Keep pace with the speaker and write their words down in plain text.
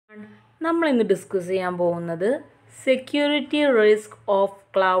നമ്മൾ ഇന്ന് ഡിസ്കസ് ചെയ്യാൻ പോകുന്നത് security risk of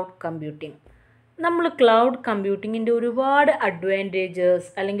cloud computing. നമ്മൾ ക്ലൗഡ് കമ്പ്യൂട്ടിങ്ങിൻ്റെ ഒരുപാട് അഡ്വാൻറ്റേജസ്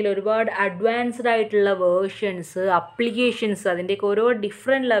അല്ലെങ്കിൽ ഒരുപാട് അഡ്വാൻസ്ഡ് ആയിട്ടുള്ള വേർഷൻസ്, അപ്ലിക്കേഷൻസ്, അതിൻ്റെയൊക്കെ ഓരോ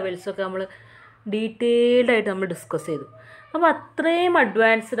ഡിഫറെൻറ്റ് ലെവൽസൊക്കെ നമ്മൾ ഡീറ്റെയിൽഡ് ആയിട്ട് നമ്മൾ ഡിസ്കസ് ചെയ്തു. അപ്പോൾ അത്രയും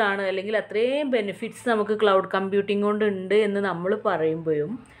അഡ്വാൻസ്ഡ് ആണ് അല്ലെങ്കിൽ അത്രയും ബെനിഫിറ്റ്സ് നമുക്ക് ക്ലൗഡ് കമ്പ്യൂട്ടിംഗ് കൊണ്ട് ഉണ്ട് എന്ന് നമ്മൾ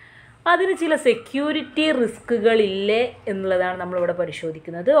പറയുമ്പോഴും അതിന് ചില സെക്യൂരിറ്റി റിസ്കുകളില്ലേ എന്നുള്ളതാണ് നമ്മളിവിടെ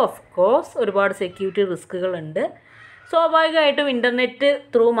പരിശോധിക്കുന്നത്. ഓഫ് കോഴ്സ് ഒരുപാട് സെക്യൂരിറ്റി റിസ്കുകളുണ്ട്. സ്വാഭാവികമായിട്ടും ഇൻ്റർനെറ്റ്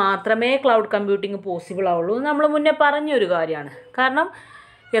ത്രൂ മാത്രമേ ക്ലൗഡ് കമ്പ്യൂട്ടിങ് പോസിബിൾ ആവുള്ളൂ. നമ്മൾ മുന്നേ പറഞ്ഞൊരു കാര്യമാണ്. കാരണം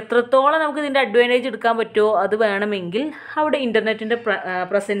എത്രത്തോളം നമുക്ക് ഇതിൻ്റെ അഡ്വാൻറ്റേജ് എടുക്കാൻ പറ്റുമോ അത് വേണമെങ്കിൽ അവിടെ ഇൻ്റർനെറ്റിൻ്റെ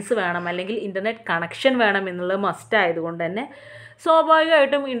പ്രസൻസ് വേണം, അല്ലെങ്കിൽ ഇൻ്റർനെറ്റ് കണക്ഷൻ വേണം എന്നുള്ളത് മസ്റ്റ് ആയതുകൊണ്ട് തന്നെ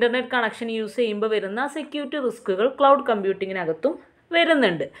സ്വാഭാവികമായിട്ടും ഇൻ്റർനെറ്റ് കണക്ഷൻ യൂസ് ചെയ്യുമ്പോൾ വരുന്ന സെക്യൂരിറ്റി റിസ്കുകൾ ക്ലൗഡ് കമ്പ്യൂട്ടിങ്ങിനകത്തും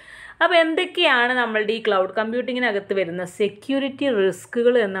വരുന്നുണ്ട്. അപ്പോൾ എന്തൊക്കെയാണ് നമ്മളുടെ ഈ ക്ലൗഡ് കമ്പ്യൂട്ടിങ്ങിനകത്ത് വരുന്ന സെക്യൂരിറ്റി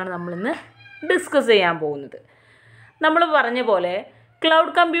റിസ്കുകൾ എന്നാണ് നമ്മളിന്ന് ഡിസ്കസ് ചെയ്യാൻ പോകുന്നത്. നമ്മൾ പറഞ്ഞ പോലെ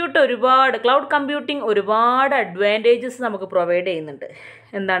ക്ലൗഡ് കമ്പ്യൂട്ടിംഗ് ഒരുപാട് അഡ്വാൻറ്റേജസ് നമുക്ക് പ്രൊവൈഡ് ചെയ്യുന്നുണ്ട്.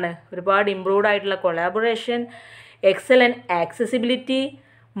 എന്താണ്? ഒരുപാട് ഇംപ്രൂവ്ഡ് ആയിട്ടുള്ള collaboration, excellent accessibility,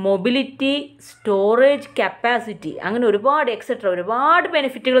 mobility, storage capacity, അങ്ങനെ ഒരുപാട്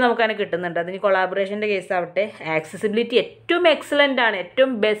ബെനിഫിറ്റുകൾ നമുക്കതിന് കിട്ടുന്നുണ്ട്. അതിന് കൊളാബറേഷൻ്റെ കേസാവട്ടെ, ആക്സസിബിലിറ്റി ഏറ്റവും എക്സലൻ്റ് ആണ്,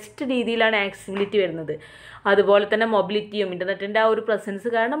 ഏറ്റവും ബെസ്റ്റ് രീതിയിലാണ് ആക്സസിബിലിറ്റി വരുന്നത്. അതുപോലെ തന്നെ മൊബിലിറ്റിയും, ഇൻ്റർനെറ്റിൻ്റെ ആ ഒരു പ്രസൻസ്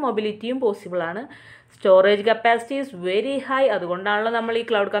കാരണം മൊബിലിറ്റിയും പോസിബിളാണ്. Storage capacity is very high. അതുകൊണ്ടാണല്ലോ നമ്മൾ ഈ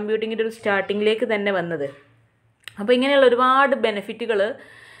ക്ലൗഡ് കമ്പ്യൂട്ടിങ്ങിൻ്റെ ഒരു സ്റ്റാർട്ടിങ്ങിലേക്ക് തന്നെ വന്നത്. അപ്പോൾ ഇങ്ങനെയുള്ള ഒരുപാട് ബെനിഫിറ്റുകൾ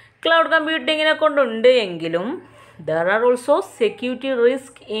ക്ലൗഡ് കമ്പ്യൂട്ടിങ്ങിനെ കൊണ്ടുണ്ട് എങ്കിലും there are also security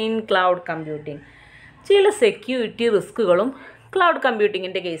risk in cloud computing. ചില സെക്യൂരിറ്റി റിസ്കുകളും ക്ലൗഡ്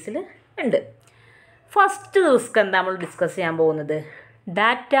കമ്പ്യൂട്ടിങ്ങിൻ്റെ കേസിൽ ഉണ്ട്. ഫസ്റ്റ് റിസ്ക് എന്താ നമ്മൾ ഡിസ്കസ് ചെയ്യാൻ പോകുന്നത്?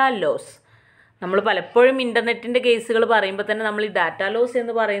 Data loss. നമ്മൾ പലപ്പോഴും ഇൻ്റർനെറ്റിൻ്റെ കേസുകൾ പറയുമ്പോൾ തന്നെ നമ്മൾ ഈ ഡാറ്റ ലോസ്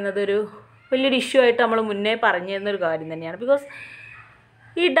എന്ന് പറയുന്നത് ഒരു വലിയൊരു ഇഷ്യൂ ആയിട്ട് നമ്മൾ മുന്നേ പറഞ്ഞു തരുന്നൊരു കാര്യം തന്നെയാണ്. ബിക്കോസ്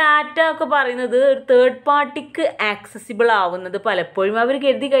ഈ ഡാറ്റ ഒക്കെ പറയുന്നത് ഒരു തേർഡ് പാർട്ടിക്ക് ആക്സസിബിൾ ആവുന്നത് പലപ്പോഴും അവർ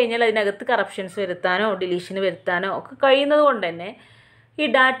കരുതി കഴിഞ്ഞാൽ അതിനകത്ത് കറപ്ഷൻസ് വരുത്താനോ ഡിലീഷന് വരുത്താനോ ഒക്കെ കഴിയുന്നത് കൊണ്ട് തന്നെ ഈ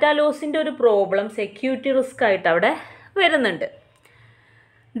ഡാറ്റ ലോസിൻ്റെ ഒരു പ്രോബ്ലം സെക്യൂരിറ്റി റിസ്ക് ആയിട്ട് അവിടെ വരുന്നുണ്ട്.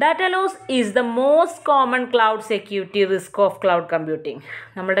 Data loss is the most common cloud security risk of cloud computing.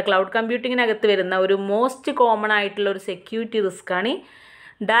 നമ്മുടെ ക്ലൗഡ് കമ്പ്യൂട്ടിങ്ങിനകത്ത് വരുന്ന ഒരു മോസ്റ്റ് കോമൺ ആയിട്ടുള്ള ഒരു സെക്യൂരിറ്റി റിസ്ക്കാണ് ഈ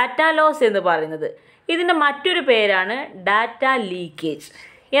ഡാറ്റ ലോസ് എന്ന് പറയുന്നത്. ഇതിൻ്റെ മറ്റൊരു പേരാണ് ഡാറ്റ ലീക്കേജ്.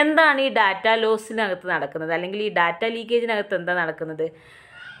 എന്താണ് ഈ ഡാറ്റ ലോസിനകത്ത് നടക്കുന്നത്, അല്ലെങ്കിൽ ഈ ഡാറ്റ ലീക്കേജിനകത്ത് എന്താ നടക്കുന്നത്?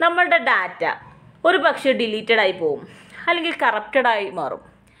 നമ്മളുടെ ഡാറ്റ ഒരു പക്ഷേ ഡിലീറ്റഡ് ആയി പോവും, അല്ലെങ്കിൽ കറപ്റ്റഡായി മാറും,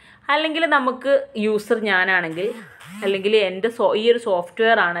 അല്ലെങ്കിൽ നമുക്ക് യൂസർ ഞാനാണെങ്കിൽ, അല്ലെങ്കിൽ എൻ്റെ ഈ ഒരു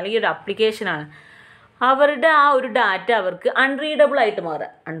സോഫ്റ്റ്വെയർ ആണ്, അല്ലെങ്കിൽ ഒരു ആപ്ലിക്കേഷനാണ്, അവരുടെ ആ ഒരു ഡാറ്റ അവർക്ക് അൺറീഡബിൾ ആയിട്ട് മാറുക.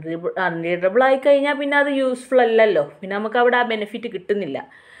 അൺറീഡബിൾ ആയി കഴിഞ്ഞാൽ പിന്നെ അത് യൂസ്ഫുൾ അല്ലല്ലോ, പിന്നെ നമുക്ക് അവിടെ ആ ബെനിഫിറ്റ് കിട്ടുന്നില്ല.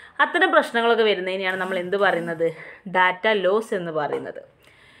 അത്തരം പ്രശ്നങ്ങളൊക്കെ വരുന്നതിനെയാണ് നമ്മൾ എന്ത് പറയുന്നത്? ഡാറ്റ ലോസ് എന്ന് പറയുന്നത്.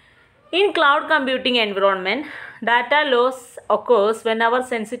 In cloud computing environment, data loss occurs when our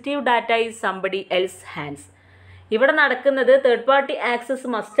sensitive data is somebody else hands. ഇവിടെ നടക്കുന്നത് തേർഡ് പാർട്ടി ആക്സസ്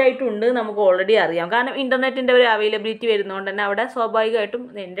മസ്റ്റായിട്ടുണ്ട്, നമുക്ക് ഓൾറെഡി അറിയാം. കാരണം ഇൻ്റർനെറ്റിൻ്റെ ഒരു അവൈലബിലിറ്റി വരുന്നതുകൊണ്ട് തന്നെ അവിടെ സ്വാഭാവികമായിട്ടും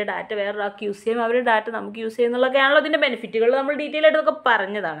എൻ്റെ ഡാറ്റ വേറൊരാൾക്ക് യൂസ് ചെയ്യും, അവരുടെ ഡാറ്റ നമുക്ക് യൂസ് ചെയ്യുന്നുള്ളതൊക്കെയാണല്ലോ അതിൻ്റെ ബെനിഫിറ്റുകൾ. നമ്മൾ ഡീറ്റെയിൽ ആയിട്ട് ഇതൊക്കെ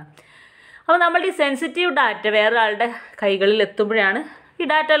പറഞ്ഞതാണ്. അപ്പോൾ നമ്മളുടെ ഈ സെൻസിറ്റീവ് ഡാറ്റ വേറൊരാളുടെ കൈകളിൽ എത്തുമ്പോഴാണ് ഈ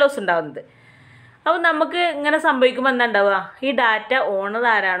ഡാറ്റ ലോസ് ഉണ്ടാകുന്നത്. അപ്പോൾ നമുക്ക് ഇങ്ങനെ സംഭവിക്കുമ്പോൾ എന്താ ഉണ്ടാവുക? ഈ ഡാറ്റ ഓണർ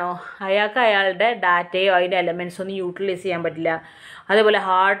ആരാണോ അയാൾക്ക് അയാളുടെ ഡാറ്റയോ അതിൻ്റെ എലമെൻറ്റ്സോ ഒന്നും യൂട്ടിലൈസ് ചെയ്യാൻ പറ്റില്ല. അതേപോലെ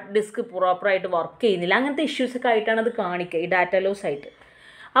ഹാർഡ് ഡിസ്ക് പ്രോപ്പറായിട്ട് വർക്ക് ചെയ്യുന്നില്ല. അങ്ങനത്തെ ഇഷ്യൂസൊക്കെ ആയിട്ടാണ് അത് കാണിക്കുക ഈ ഡാറ്റ ലോസ് ആയിട്ട്.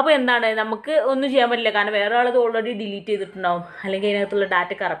 അപ്പോൾ എന്താണ്, നമുക്ക് ഒന്നും ചെയ്യാൻ പറ്റില്ല. കാരണം വേറെ ആളത് ഓൾറെഡി ഡിലീറ്റ് ചെയ്തിട്ടുണ്ടാവും, അല്ലെങ്കിൽ അതിനകത്തുള്ള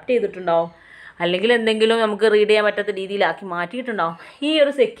ഡാറ്റ കറപ്റ്റ് ചെയ്തിട്ടുണ്ടാവും, അല്ലെങ്കിൽ എന്തെങ്കിലും നമുക്ക് റീഡ് ചെയ്യാൻ പറ്റാത്ത രീതിയിലാക്കി മാറ്റിയിട്ടുണ്ടാവും. ഈ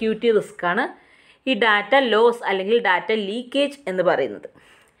ഒരു സെക്യൂരിറ്റി റിസ്ക്കാണ് ഈ ഡാറ്റ ലോസ് അല്ലെങ്കിൽ ഡാറ്റ ലീക്കേജ് എന്ന് പറയുന്നത്.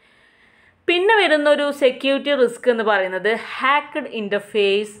 പിന്നെ വരുന്നൊരു സെക്യൂരിറ്റി റിസ്ക് എന്ന് പറയുന്നത് hacked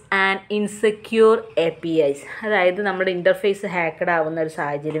interface and insecure APIs. അതായത് നമ്മുടെ ഇൻ്റർഫേസ് ഹാക്ക്ഡ് ആവുന്ന ഒരു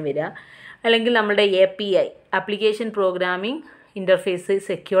സാഹചര്യം വരിക, അല്ലെങ്കിൽ നമ്മുടെ API application programming interface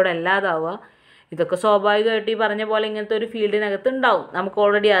secured അല്ലാതാവുക. ഇതൊക്കെ സ്വാഭാവികമായിട്ട് ഈ പറഞ്ഞ പോലെ ഇങ്ങനത്തെ ഒരു ഫീൽഡിനകത്ത് ഉണ്ടാവും, നമുക്ക്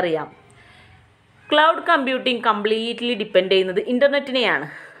ഓൾറെഡി അറിയാം. ക്ലൗഡ് കമ്പ്യൂട്ടിംഗ് കംപ്ലീറ്റ്ലി ഡിപ്പെൻഡ് ചെയ്യുന്നത് ഇൻ്റർനെറ്റിനെയാണ്.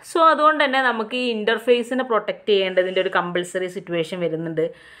 സോ അതുകൊണ്ട് തന്നെ നമുക്ക് ഈ ഇൻ്റർഫേസിനെ പ്രൊട്ടക്റ്റ് ചെയ്യേണ്ടതിൻ്റെ ഒരു കമ്പൾസറി സിറ്റുവേഷൻ വരുന്നുണ്ട്.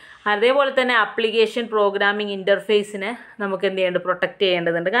 അതേപോലെ തന്നെ ആപ്ലിക്കേഷൻ പ്രോഗ്രാമിംഗ് ഇൻ്റർഫേസിനെ നമുക്ക് എന്ത് ചെയ്യേണ്ടത്? പ്രൊട്ടക്റ്റ്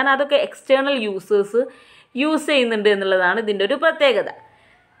ചെയ്യേണ്ടതുണ്ട്. കാരണം അതൊക്കെ എക്സ്റ്റേണൽ യൂസേഴ്സ് യൂസ് ചെയ്യുന്നുണ്ട് എന്നുള്ളതാണ് ഇതിൻ്റെ ഒരു പ്രത്യേകത.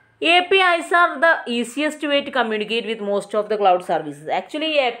 APIs are the easiest way to communicate with most of the cloud services.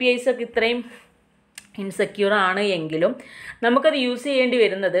 Actually ഈ APIs ഒക്കെ ഇത്രയും ഇൻസെക്യൂർ ആണ് എങ്കിലും നമുക്കത് യൂസ് ചെയ്യേണ്ടി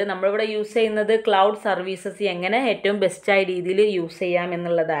വരുന്നത്, നമ്മളിവിടെ യൂസ് ചെയ്യുന്നത് ക്ലൗഡ് സർവീസസ് എങ്ങനെ ഏറ്റവും ബെസ്റ്റായ രീതിയിൽ യൂസ് ചെയ്യാം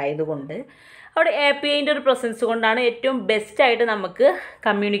എന്നുള്ളതായതുകൊണ്ട് അവിടെ APIൻ്റെ ഒരു പ്രസൻസ് കൊണ്ടാണ് ഏറ്റവും ബെസ്റ്റായിട്ട് നമുക്ക്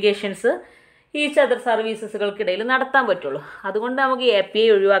കമ്മ്യൂണിക്കേഷൻസ് ഈച്ച് അതർ സർവീസസുകൾക്കിടയിൽ നടത്താൻ പറ്റുള്ളൂ. അതുകൊണ്ട് നമുക്ക് API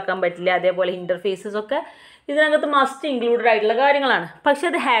ഒഴിവാക്കാൻ പറ്റില്ല. അതേപോലെ ഇൻ്റർഫേസസ് ഒക്കെ ഇതിനകത്ത് മസ്റ്റ് ഇൻക്ലൂഡഡ് ആയിട്ടുള്ള കാര്യങ്ങളാണ്. പക്ഷെ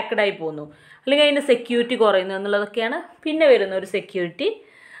അത് ഹാക്കഡായി പോകുന്നു, അല്ലെങ്കിൽ അതിൻ്റെ സെക്യൂരിറ്റി കുറയുന്നു എന്നുള്ളതൊക്കെയാണ് പിന്നെ വരുന്ന ഒരു security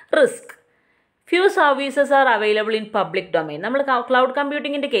risk. Few services are available in public domain. നമ്മൾ ക്ലൗഡ്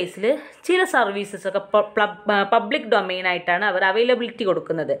കമ്പ്യൂട്ടിങ്ങിൻ്റെ കേസിൽ ചില സർവീസസ് ഒക്കെ പബ്ലിക് ഡൊമൈനായിട്ടാണ് അവർ അവൈലബിലിറ്റി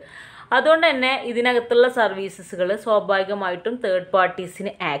കൊടുക്കുന്നത്. അതുകൊണ്ട് തന്നെ ഇതിനകത്തുള്ള സർവീസസുകൾ സ്വാഭാവികമായിട്ടും തേർഡ്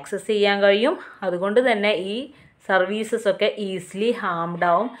പാർട്ടീസിന് ആക്സസ് ചെയ്യാൻ കഴിയും. അതുകൊണ്ട് തന്നെ ഈ സർവീസസ് ഒക്കെ ഈസിലി ഹാംഡ്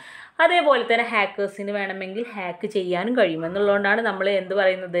ആവും. അതേപോലെ തന്നെ ഹാക്കേഴ്സിന് വേണമെങ്കിൽ ഹാക്ക് ചെയ്യാനും കഴിയുമെന്നുള്ളതുകൊണ്ടാണ് നമ്മൾ എന്ത്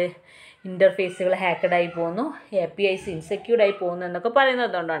പറയുന്നത്, ഇൻ്റർഫേസുകൾ ഹാക്കഡായി പോകുന്നു, APIs ഇൻസെക്യൂർഡായി പോകുന്നു എന്നൊക്കെ പറയുന്നത്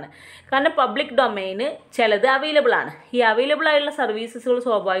അതുകൊണ്ടാണ്. കാരണം പബ്ലിക് ഡൊമൈന് ചിലത് അവൈലബിൾ ആണ്. ഈ അവൈലബിൾ ആയിട്ടുള്ള സർവീസസുകൾ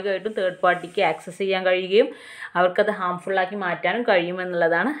സ്വാഭാവികമായിട്ടും തേർഡ് പാർട്ടിക്ക് ആക്സസ് ചെയ്യാൻ കഴിയുകയും അവർക്കത് ഹാംഫുള്ളാക്കി മാറ്റാനും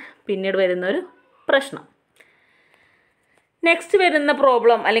കഴിയുമെന്നുള്ളതാണ് പിന്നീട് വരുന്നൊരു പ്രശ്നം. നെക്സ്റ്റ് വരുന്ന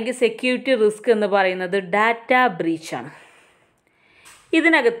പ്രോബ്ലം അല്ലെങ്കിൽ സെക്യൂരിറ്റി റിസ്ക് എന്ന് പറയുന്നത് ഡാറ്റ ബ്രീച്ചാണ്.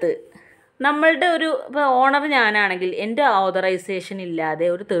 ഇതിനകത്ത് നമ്മളുടെ ഒരു ഇപ്പോൾ ഓണർ ഞാനാണെങ്കിൽ എൻ്റെ ഓതറൈസേഷൻ ഇല്ലാതെ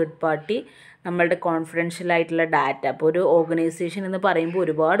ഒരു തേർഡ് പാർട്ടി നമ്മളുടെ കോൺഫിഡൻഷ്യൽ ആയിട്ടുള്ള ഡാറ്റ, അപ്പോൾ ഒരു ഓർഗനൈസേഷൻ എന്ന് പറയുമ്പോൾ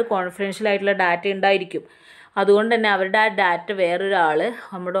ഒരുപാട് കോൺഫിഡൻഷ്യൽ ആയിട്ടുള്ള ഡാറ്റ ഉണ്ടായിരിക്കും. അതുകൊണ്ട് തന്നെ അവരുടെ ആ ഡാറ്റ വേറൊരാൾ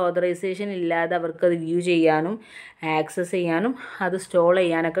നമ്മുടെ ഓതറൈസേഷൻ ഇല്ലാതെ അവർക്കത് വ്യൂ ചെയ്യാനും ആക്സസ് ചെയ്യാനും അത് സ്റ്റോർ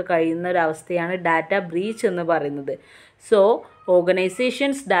ചെയ്യാനൊക്കെ കഴിയുന്ന ഒരവസ്ഥയാണ് ഡാറ്റ ബ്രീച്ച് എന്ന് പറയുന്നത്. So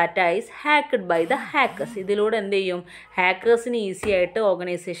organisations data is hacked by the hackers. ഇതിലൂടെ എന്ത് ചെയ്യും, ഹാക്കേഴ്സിന് ഈസി ആയിട്ട്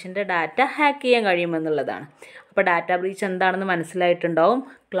ഓർഗനൈസേഷൻ്റെ ഡാറ്റ ഹാക്ക് ചെയ്യാൻ കഴിയുമെന്നുള്ളതാണ്. അപ്പോൾ ഡാറ്റ ബ്രീച്ച് എന്താണെന്ന് മനസ്സിലായിട്ടുണ്ടാവും.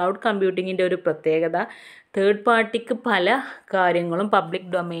 ക്ലൗഡ് കമ്പ്യൂട്ടിങ്ങിൻ്റെ ഒരു പ്രത്യേകത തേർഡ് പാർട്ടിക്ക് പല കാര്യങ്ങളും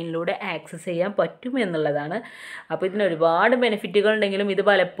പബ്ലിക് ഡൊമൈനിലൂടെ ആക്സസ് ചെയ്യാൻ പറ്റും എന്നുള്ളതാണ്. അപ്പോൾ ഇതിന് ഒരുപാട് ബെനിഫിറ്റുകൾ ഉണ്ടെങ്കിലും ഇത്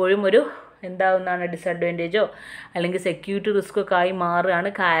പലപ്പോഴും ഒരു എന്താവുന്നതാണ് ഡിസഡ്വാൻറ്റേജോ അല്ലെങ്കിൽ സെക്യൂരിറ്റി റിസ്ക്കൊക്കെ ആയി മാറുകയാണ്.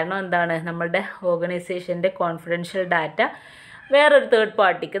 കാരണം എന്താണ്, നമ്മളുടെ ഓർഗനൈസേഷൻ്റെ കോൺഫിഡൻഷ്യൽ ഡാറ്റ വേറൊരു തേർഡ്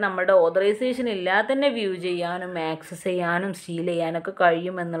പാർട്ടിക്ക് നമ്മുടെ ഓതറൈസേഷൻ ഇല്ലാതെ തന്നെ വ്യൂ ചെയ്യാനും ആക്സസ് ചെയ്യാനും സ്റ്റീൽ ചെയ്യാനൊക്കെ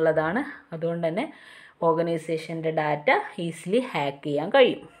കഴിയുമെന്നുള്ളതാണ്. അതുകൊണ്ട് തന്നെ ഓർഗനൈസേഷൻ്റെ ഡാറ്റ ഈസിലി ഹാക്ക് ചെയ്യാൻ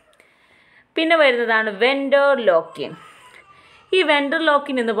കഴിയും. പിന്നെ വരുന്നതാണ് വെൻഡർ ലോക്കിൻ. ഈ വെൻഡർ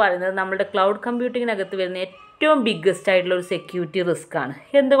ലോക്കിൻ എന്ന് പറയുന്നത് നമ്മുടെ ക്ലൗഡ് കമ്പ്യൂട്ടിങ്ങിനകത്ത് വരുന്ന ഏറ്റവും ബിഗ്ഗസ്റ്റ് ആയിട്ടുള്ള ഒരു സെക്യൂരിറ്റി റിസ്ക് ആണ്.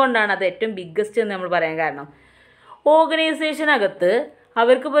 എന്തുകൊണ്ടാണ് അത് ഏറ്റവും ബിഗ്ഗസ്റ്റ് എന്ന് നമ്മൾ പറയാൻ കാരണം, ഓർഗനൈസേഷനകത്ത്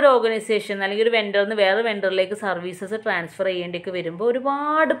അവർക്കിപ്പോൾ ഒരു ഓർഗനൈസേഷൻ അല്ലെങ്കിൽ ഒരു വെൻഡറിൽ നിന്ന് വേറെ വെൻഡറിലേക്ക് സർവീസസ് ട്രാൻസ്ഫർ ചെയ്യേണ്ടിയൊക്കെ വരുമ്പോൾ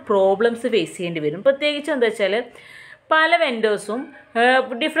ഒരുപാട് പ്രോബ്ലംസ് ഫേസ് ചെയ്യേണ്ടി വരും. പ്രത്യേകിച്ച് എന്താ വെച്ചാൽ പല വെൻഡേഴ്സും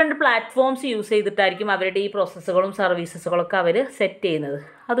ഡിഫറെൻറ്റ് പ്ലാറ്റ്ഫോംസ് യൂസ് ചെയ്തിട്ടായിരിക്കും അവരുടെ ഈ പ്രോസസ്സുകളും സർവീസസുകളൊക്കെ അവർ സെറ്റ് ചെയ്യുന്നത്.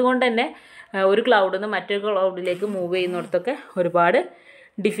 അതുകൊണ്ട് തന്നെ ഒരു ക്ലൗഡിൽ നിന്ന് മറ്റൊരു ക്ലൗഡിലേക്ക് മൂവ് ചെയ്യുന്നിടത്തൊക്കെ ഒരുപാട്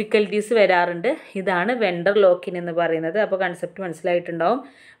ഡിഫിക്കൽട്ടീസ് വരാറുണ്ട്. ഇതാണ് വെൻഡർ ലോക്കിൻ എന്ന് പറയുന്നത്. അപ്പോൾ കൺസെപ്റ്റ് മനസ്സിലായിട്ടുണ്ടാവും.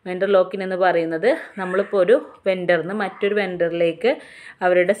 വെൻഡർ ലോക്കിൻ എന്ന് പറയുന്നത് നമ്മളിപ്പോൾ ഒരു വെൻഡറിൽ നിന്ന് മറ്റൊരു വെൻഡറിലേക്ക്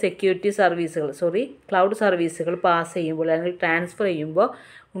അവരുടെ സെക്യൂരിറ്റി സർവീസുകൾ ക്ലൗഡ് സർവീസുകൾ പാസ് ചെയ്യുമ്പോൾ അല്ലെങ്കിൽ ട്രാൻസ്ഫർ ചെയ്യുമ്പോൾ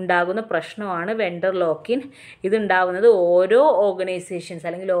ഉണ്ടാകുന്ന പ്രശ്നമാണ് വെൻഡർ ലോക്കിൻ. ഇതുണ്ടാകുന്നത് ഓരോ ഓർഗനൈസേഷൻസ്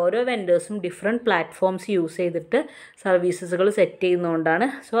അല്ലെങ്കിൽ ഓരോ വെൻഡേഴ്സും ഡിഫറെൻറ്റ് പ്ലാറ്റ്ഫോംസ് യൂസ് ചെയ്തിട്ട് സർവീസസുകൾ സെറ്റ് ചെയ്യുന്നതുകൊണ്ടാണ്.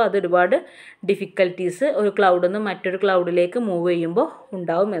 സോ അതൊരുപാട് ഡിഫിക്കൽട്ടീസ് ഒരു ക്ലൗഡിൽ നിന്ന് മറ്റൊരു ക്ലൗഡിലേക്ക് മൂവ് ചെയ്യുമ്പോൾ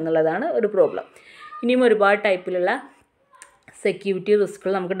ഉണ്ടാവും എന്നുള്ളതാണ് ഒരു പ്രോബ്ലം. ഇനിയും ഒരുപാട് ടൈപ്പിലുള്ള സെക്യൂരിറ്റി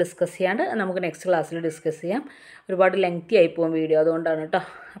റിസ്കുകൾ നമുക്ക് ഡിസ്കസ് ചെയ്യാണ്ട് നമുക്ക് നെക്സ്റ്റ് ക്ലാസ്സിൽ ഡിസ്കസ് ചെയ്യാം. ഒരുപാട് ലെങ്തി ആയി പോകും വീഡിയോ, അതുകൊണ്ടാണ് കേട്ടോ.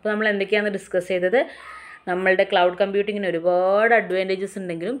 അപ്പോൾ നമ്മൾ എന്തൊക്കെയാണ് ഡിസ്കസ് ചെയ്തത്, നമ്മളുടെ ക്ലൗഡ് കമ്പ്യൂട്ടിങ്ങിന് ഒരുപാട് അഡ്വാൻറ്റേജസ്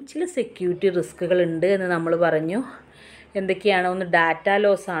ഉണ്ടെങ്കിലും ചില സെക്യൂരിറ്റി റിസ്കുകൾ ഉണ്ട് എന്ന് നമ്മൾ പറഞ്ഞു. എന്തൊക്കെയാണ്, ഒന്ന് ഡാറ്റ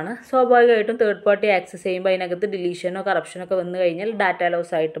ലോസ് ആണ്. സ്വാഭാവികമായിട്ടും തേർഡ് പാർട്ടി ആക്സസ് ചെയ്യുമ്പോൾ അതിനകത്ത് ഡിലീഷനോ കറപ്ഷനോ ഒക്കെ വന്നു കഴിഞ്ഞാൽ ഡാറ്റ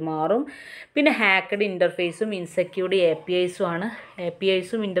ലോസ് ആയിട്ട് മാറും. പിന്നെ ഹാക്കഡ് ഇൻ്റർഫേസും ഇൻസെക്യൂർഡ് APIസും ആണ്.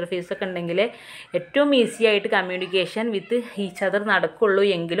 APIസും ഇൻ്റർഫേസും ഒക്കെ ഉണ്ടെങ്കിൽ ഏറ്റവും ഈസി ആയിട്ട് കമ്മ്യൂണിക്കേഷൻ വിത്ത് ഈച്ച് അതർ നടക്കുള്ളൂ.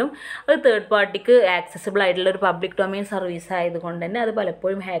 എങ്കിലും അത് തേർഡ് പാർട്ടിക്ക് ആക്സസിബിൾ ആയിട്ടുള്ള ഒരു പബ്ലിക് ഡൊമൈൻ സർവീസ് ആയതുകൊണ്ട് തന്നെ അത്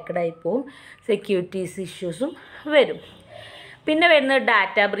പലപ്പോഴും ഹാക്കഡായി പോവും, സെക്യൂരിറ്റീസ് ഇഷ്യൂസും വരും. പിന്നെ വരുന്നത്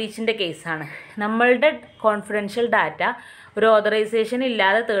ഡാറ്റ ബ്രീച്ചിൻ്റെ കേസാണ്. നമ്മളുടെ കോൺഫിഡൻഷ്യൽ ഡാറ്റ ഒരു ഓതറൈസേഷൻ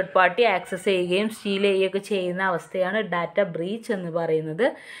ഇല്ലാതെ തേർഡ് പാർട്ടി ആക്സസ് ചെയ്യുകയും സ്റ്റീൽ ചെയ്യുകയൊക്കെ ചെയ്യുന്ന അവസ്ഥയാണ് ഡാറ്റ ബ്രീച്ച് എന്ന് പറയുന്നത്.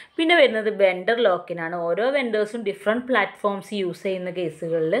 പിന്നെ വരുന്നത് വെൻഡർ ലോക്കിനാണ്. ഓരോ വെൻഡേഴ്സും ഡിഫറെൻറ്റ് പ്ലാറ്റ്ഫോംസ് യൂസ് ചെയ്യുന്ന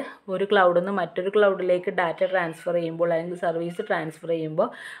കേസുകളിൽ ഒരു ക്ലൗഡിൽ നിന്ന് മറ്റൊരു ക്ലൗഡിലേക്ക് ഡാറ്റ ട്രാൻസ്ഫർ ചെയ്യുമ്പോൾ അല്ലെങ്കിൽ സർവീസ് ട്രാൻസ്ഫർ ചെയ്യുമ്പോൾ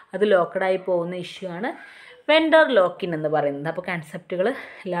അത് ലോക്കഡായി പോകുന്ന ഇഷ്യൂ ആണ് വെൻഡർ ലോക്കിൻ എന്ന് പറയുന്നത്. അപ്പോൾ കൺസെപ്റ്റുകൾ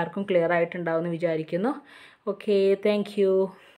എല്ലാവർക്കും ക്ലിയർ ആയിട്ടുണ്ടാവുമെന്ന് വിചാരിക്കുന്നു. Okay, thank you.